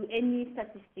to do any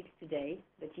statistics today,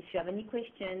 but if you have any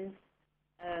questions,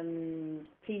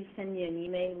 please send me an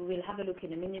email. We will have a look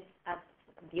in a minute at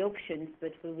the options,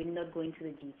 but we will not go into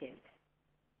the details.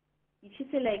 If you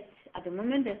select, at the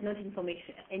moment there's not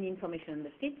any information on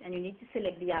the fit, and you need to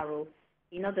select the arrow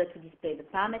in order to display the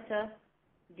parameter,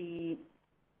 the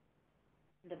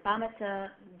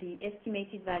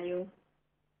estimated value,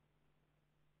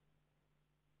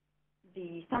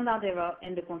 the standard error,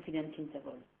 and the confidence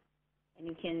interval. And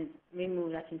you can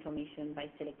remove that information by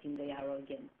selecting the arrow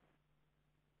again.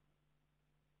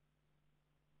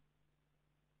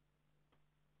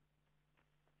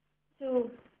 So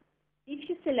if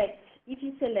you select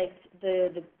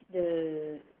the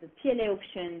PLA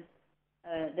option,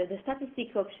 the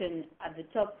statistic option at the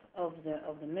top of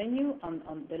the menu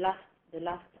on the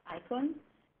last icon,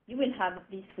 you will have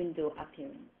this window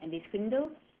appearing. And this window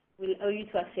will allow you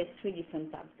to access 3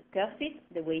 different tabs: the curve fit,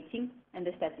 the weighting, and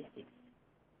the statistics.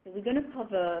 So we're going to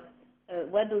cover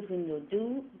what those windows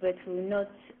do, but we will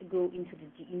not go into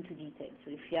detail.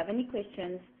 So if you have any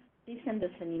questions, please send us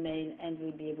an email and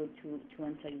we'll be able to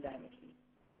answer you directly.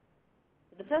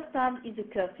 So the first tab is the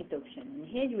curve fit option. And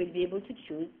here you will be able to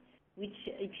choose which,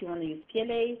 if you want to use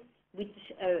PLA, which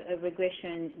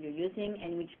regression you're using,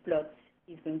 and which plot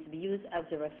is going to be used as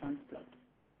a reference plot.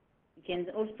 You can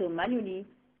also manually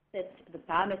set the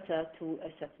parameter to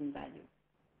a certain value.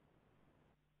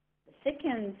 The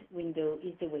second window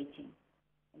is the weighting.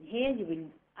 And here you will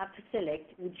have to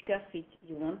select which curve fit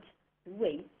you want to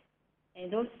weight,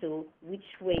 and also which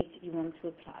weight you want to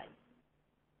apply.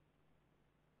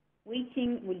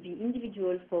 Weighting will be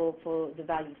individual for the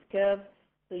values curve,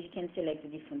 so you can select the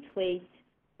different weights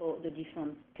for the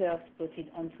different curves plotted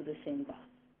onto the same graph.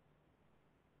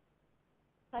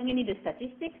 Finally, the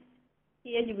statistics.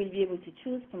 Here you will be able to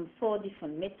choose from 4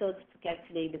 different methods to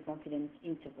calculate the confidence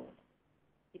interval,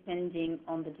 depending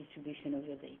on the distribution of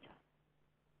your data.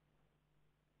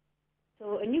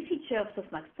 So a new feature of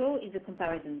SoftMax Pro is a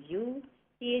comparison view.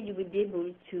 Here you will be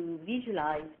able to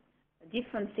visualize a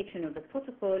different section of the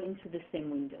protocol into the same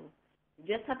window.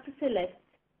 You just have to select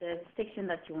the section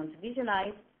that you want to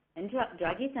visualize and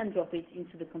drag it and drop it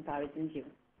into the comparison view.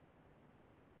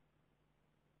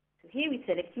 So here we're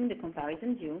selecting the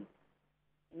comparison view.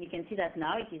 And you can see that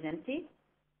now it is empty,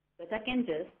 but I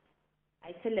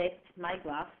select my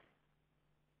graph,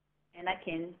 and I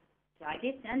can drag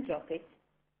it and drop it,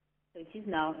 so it is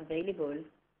now available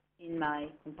in my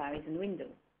comparison window.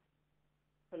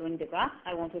 Following the graph,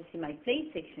 I want to see my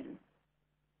plate section.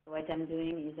 So what I'm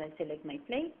doing is I select my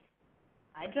plate,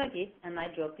 I drag it, and I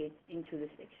drop it into the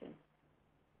section.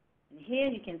 And here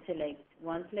you can select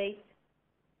one plate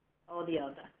or the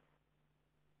other.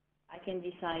 I can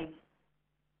decide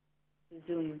to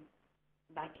zoom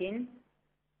back in,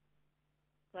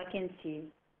 so I can see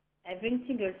every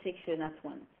single section at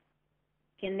once.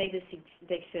 You can make the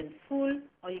section full,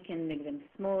 or you can make them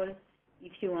small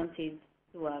if you wanted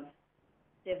to have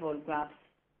several graphs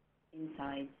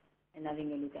inside and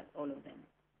having a look at all of them.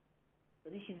 So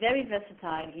this is very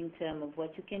versatile in terms of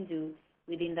what you can do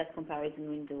within that comparison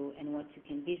window and what you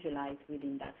can visualize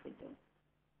within that window.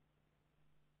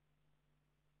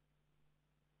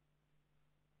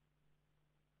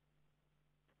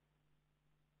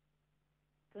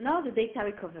 So now the data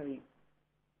recovery.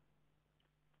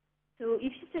 So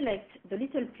if you select the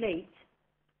little plate,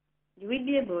 you will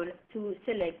be able to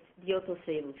select the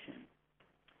autosave option.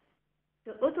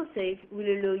 So autosave will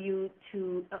allow you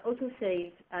to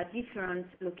autosave at different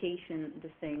locations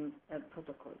the same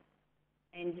protocol.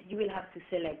 And you will have to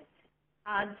select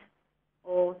add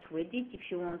or to edit if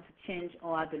you want to change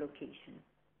or add a location.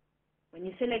 When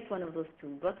you select one of those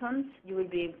two buttons, you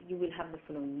will have the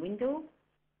following window.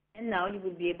 And now you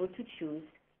will be able to choose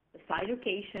the file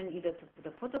location either to the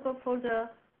protocol folder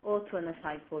or to an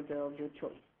assigned folder of your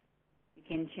choice. You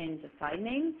can change the file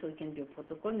name, so it can be a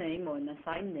protocol name or an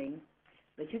assigned name,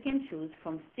 but you can choose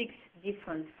from 6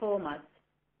 different formats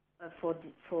for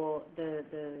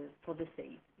the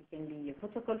save. It can be a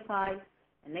protocol file,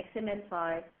 an XML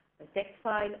file, a text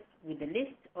file with a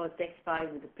list, or a text file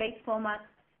with a plate format,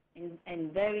 and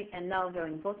now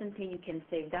very importantly, you can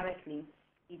save directly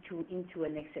into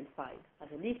an Excel file as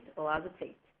a list or as a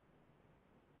plate.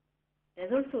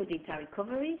 There's also data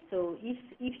recovery, so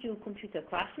if your computer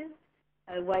crashes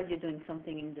while you're doing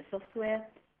something in the software,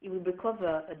 it will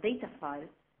recover a data file,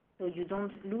 so you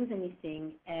don't lose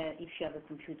anything if you have a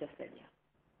computer failure.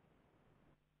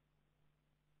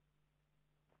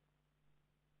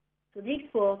 So the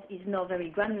export is now very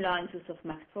granular into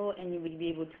SoftMax Pro, and you will be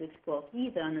able to export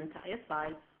either an entire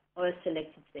file or a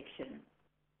selected section.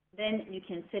 Then you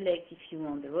can select if you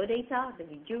want the raw data, the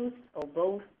reduced, or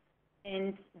both,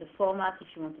 and the format if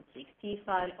you want a TXT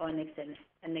file or an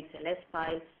XLS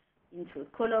file into a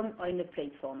column or in a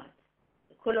plate format.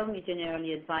 The column is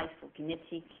generally advised for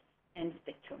kinetic and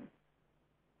spectrum.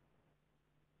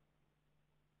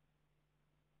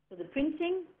 So the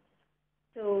printing,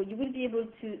 so you will be able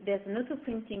to, there's an auto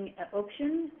printing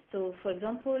option. So for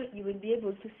example, you will be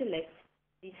able to select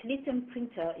this little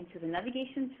printer into the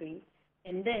navigation tree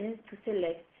and then to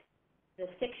select the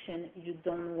section you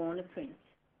don't want to print.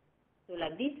 So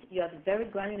like this, you have a very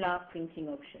granular printing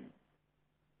option.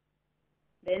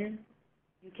 Then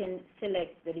you can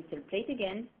select the little plate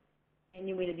again, and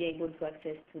you will be able to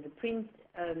access to the print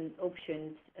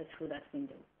options through that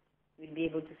window. You will be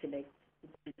able to select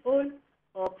print all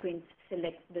or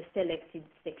select the selected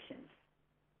sections.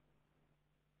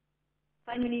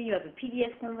 Finally, you have a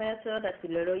PDF converter that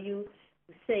will allow you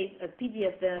to save a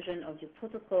PDF version of your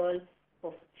protocol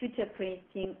for future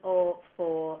printing or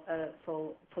for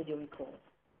your record.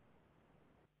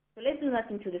 So let's do that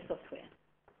into the software.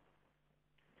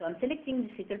 So I'm selecting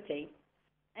this little plate,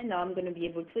 and now I'm going to be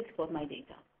able to export my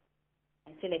data.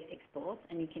 I select export,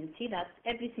 and you can see that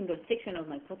every single section of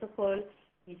my protocol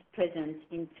is present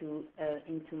into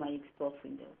my export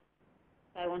window.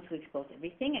 If I want to export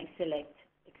everything, I select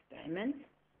experiment,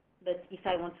 but if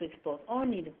I want to export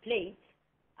only the plate,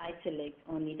 I select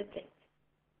only the plate.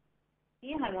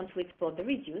 Here I want to export the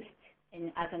reduced,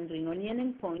 and as I'm doing only an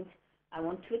endpoint, I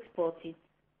want to export it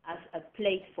as a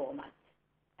plate format.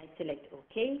 I select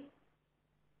OK.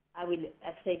 I will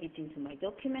save it into my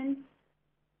document,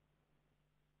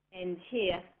 and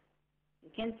here you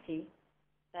can see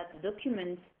that the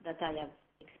documents that I have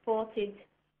exported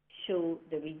show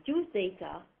the reduced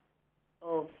data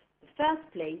of the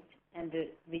first plate and the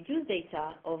reduced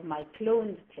data of my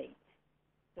cloned plate.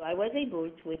 So I was able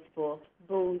to export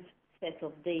both sets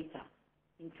of data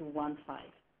into one file.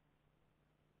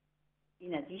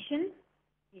 In addition,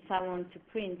 if I want to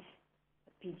print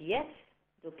a PDF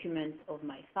document of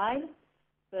my file,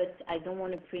 but I don't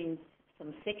want to print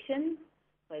some section,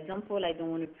 for example, I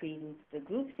don't want to print the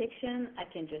group section, I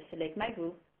can just select my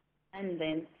group and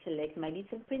then select my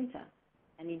little printer.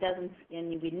 And it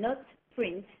will not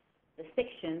print the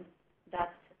section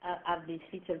that have this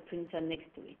little printer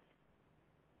next to it.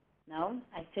 Now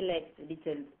I select the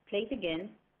little plate again,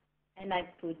 and I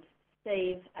put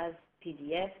Save as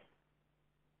PDF.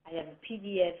 I have a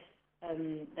PDF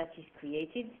that is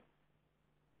created,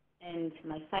 and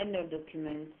my final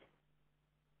document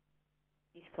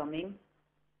is coming.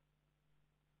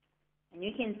 And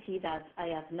you can see that I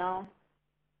have now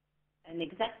an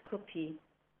exact copy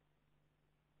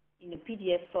in a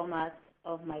PDF format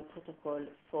of my protocol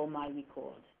for my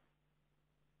record.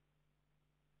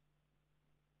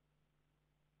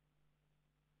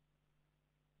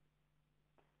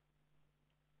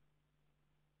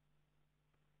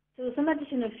 So some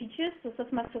additional features. So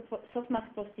SoftMax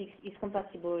Pro 6 is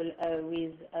compatible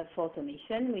with for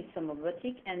automation, with some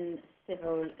robotic and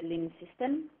several Lean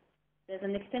systems. There's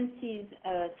an extensive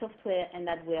software and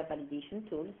hardware validation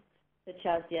tools, such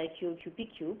as the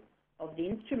IQ-QPQ of the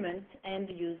instrument and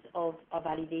the use of a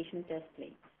validation test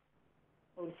plates.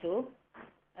 Also,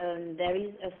 there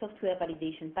is a software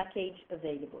validation package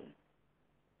available.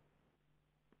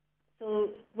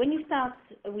 So when you start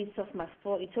with SoftMax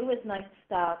Pro, it's always nice to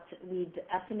start with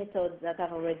assay methods that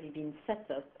have already been set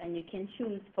up, and you can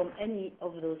choose from any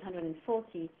of those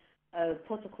 140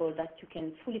 protocols that you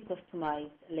can fully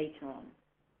customize later on.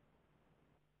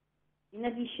 In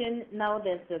addition, now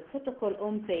there's the protocol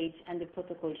homepage and the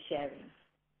protocol sharing.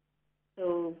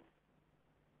 So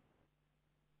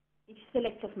if you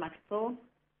select SoftMax Pro,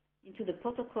 into the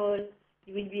protocol,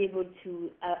 you will be able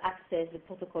to access the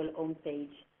protocol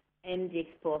homepage and the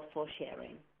export for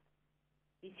sharing.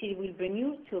 This will bring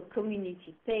you to a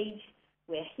community page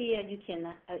where here you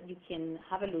can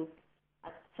have a look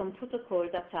at some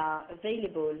protocols that are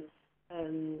available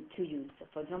to use. So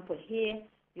for example, here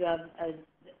you have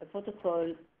a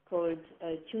protocol called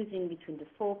choosing between the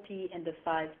 4P and the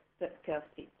 5 curve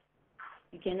fit.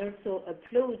 You can also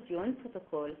upload your own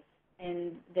protocol,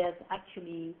 and there's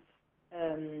actually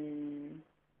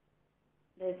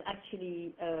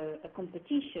a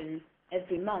competition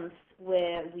every month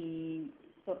where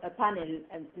a panel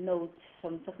notes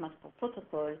some SoftMax Pro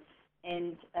protocol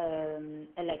and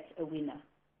elect a winner.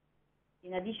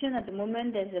 In addition, at the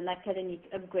moment, there's an academic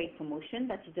upgrade promotion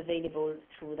that is available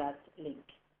through that link.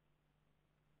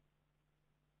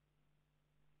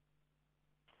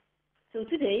 So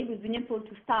today, we've been able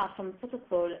to start from a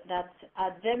protocol that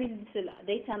had very little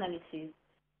data analysis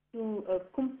to a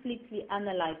completely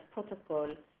analyzed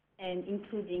protocol, and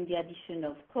including the addition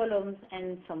of columns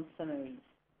and some summaries.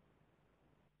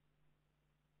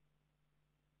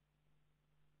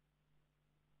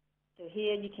 So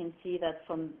here you can see that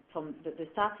from the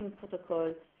starting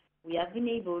protocol, we have been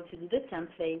able to do the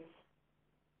templates,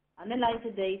 analyze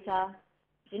the data,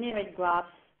 generate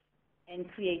graphs, and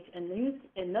create a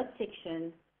note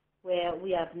section where we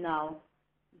have now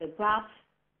the graph,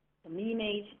 some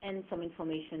image, and some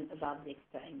information about the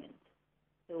experiment.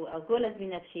 So our goal has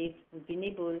been achieved. We've been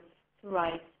able to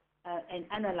write and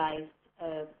analyze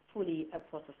fully a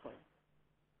protocol.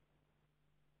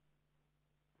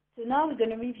 So now we're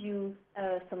going to review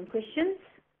some questions,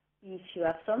 if you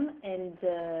have some. And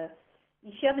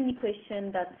if you have any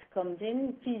question that comes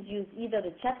in, please use either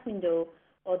the chat window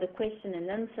or the question and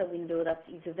answer window that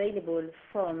is available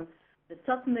from the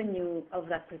top menu of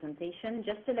that presentation.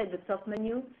 Just select the top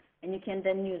menu, and you can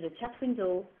then use the chat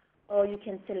window, or you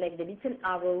can select the little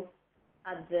arrow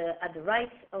at the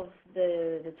right of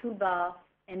the toolbar,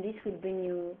 and this will bring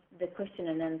you the question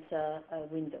and answer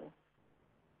window.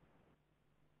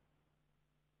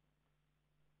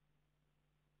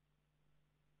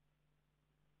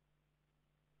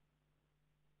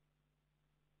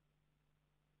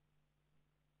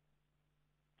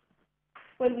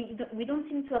 Well, we don't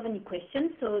seem to have any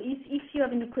questions, so if you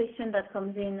have any question that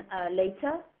comes in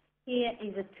later, here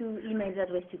is the two email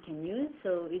addresses you can use.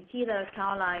 So it's either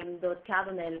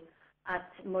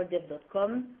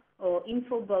caroline.cardinal@moldev.com or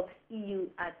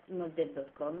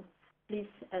infoboxeu@moldev.com. Please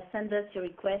send us your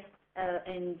request,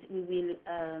 and we will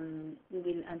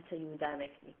answer you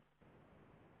directly.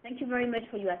 Thank you very much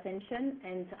for your attention,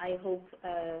 and I hope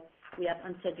we have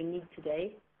answered your need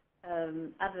today.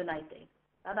 Have a nice day.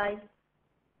 Bye-bye.